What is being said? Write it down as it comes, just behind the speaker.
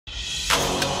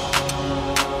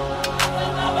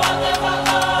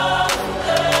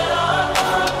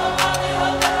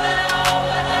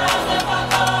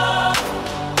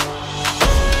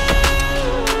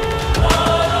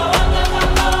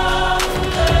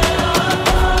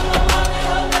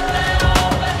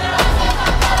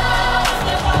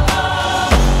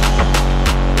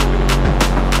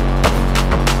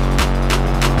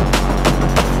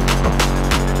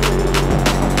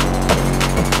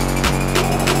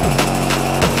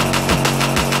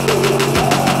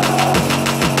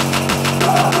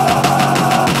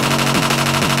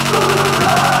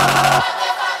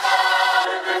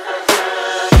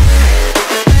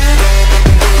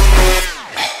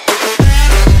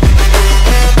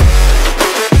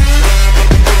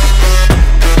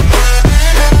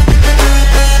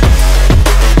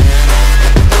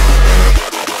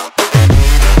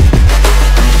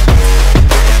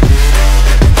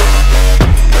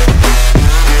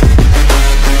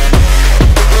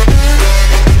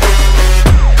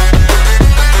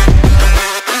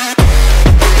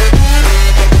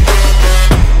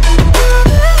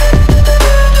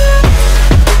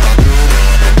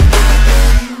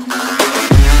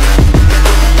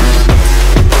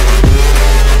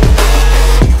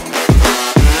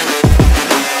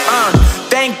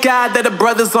that the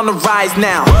brothers on the rise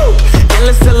now.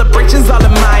 Endless celebrations all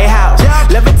in my house.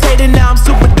 Levitating now, I'm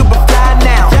super duper fly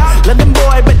now. London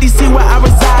boy, but DC where I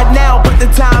reside now. Put the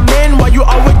time in while you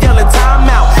always yelling time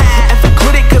out. And for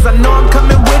quit it, cause I know I'm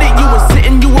coming with it. You were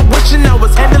sitting, you were wishing I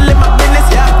was handling my business.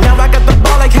 Now I got the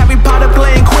ball like Harry Potter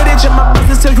playing Quidditch. And my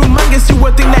business is humongous, you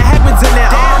would think that happens in there.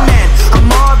 Damn man,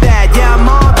 I'm all that, yeah I'm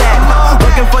all that.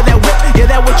 Looking for that whip, yeah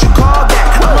that what you call that.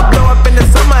 I'ma blow up in the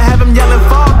summer, have him yelling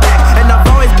fall back. And I've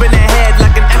always been ahead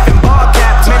like an effing ball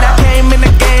cap. Man, I came in the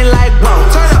game like whoa.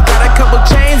 Got a couple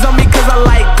chains on me cause I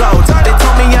like gold. They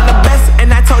told me I'm the best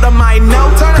and I told them I know.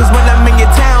 Cause when I'm in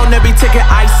your town, every ticket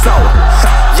I sold.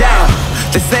 Yeah,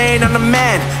 they saying I'm the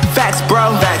man. Facts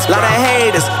bro, lot of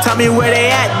haters, tell me where they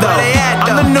at though.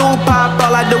 I'm the new pop,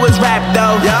 all I do is rap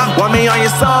though. Want me on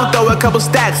your song, throw a couple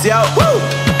stacks, yo.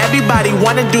 Everybody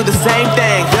wanna do the same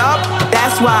thing,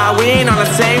 that's why we ain't on the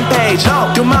same page.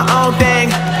 Do my own thing,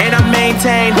 and I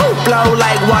maintain. Flow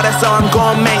like water, so I'm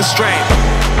going mainstream.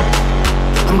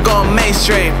 I'm going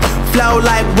mainstream. Flow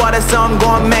like water, so I'm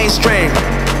going mainstream.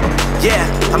 Yeah,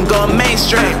 I'm going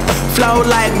mainstream. Flow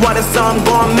like water, so I'm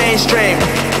going mainstream.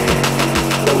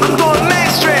 I'm going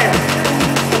mainstream.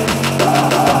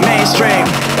 Mainstream.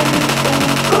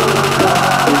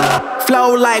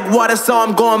 Flow like water, so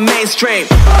I'm going mainstream.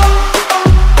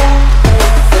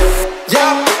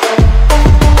 Yeah.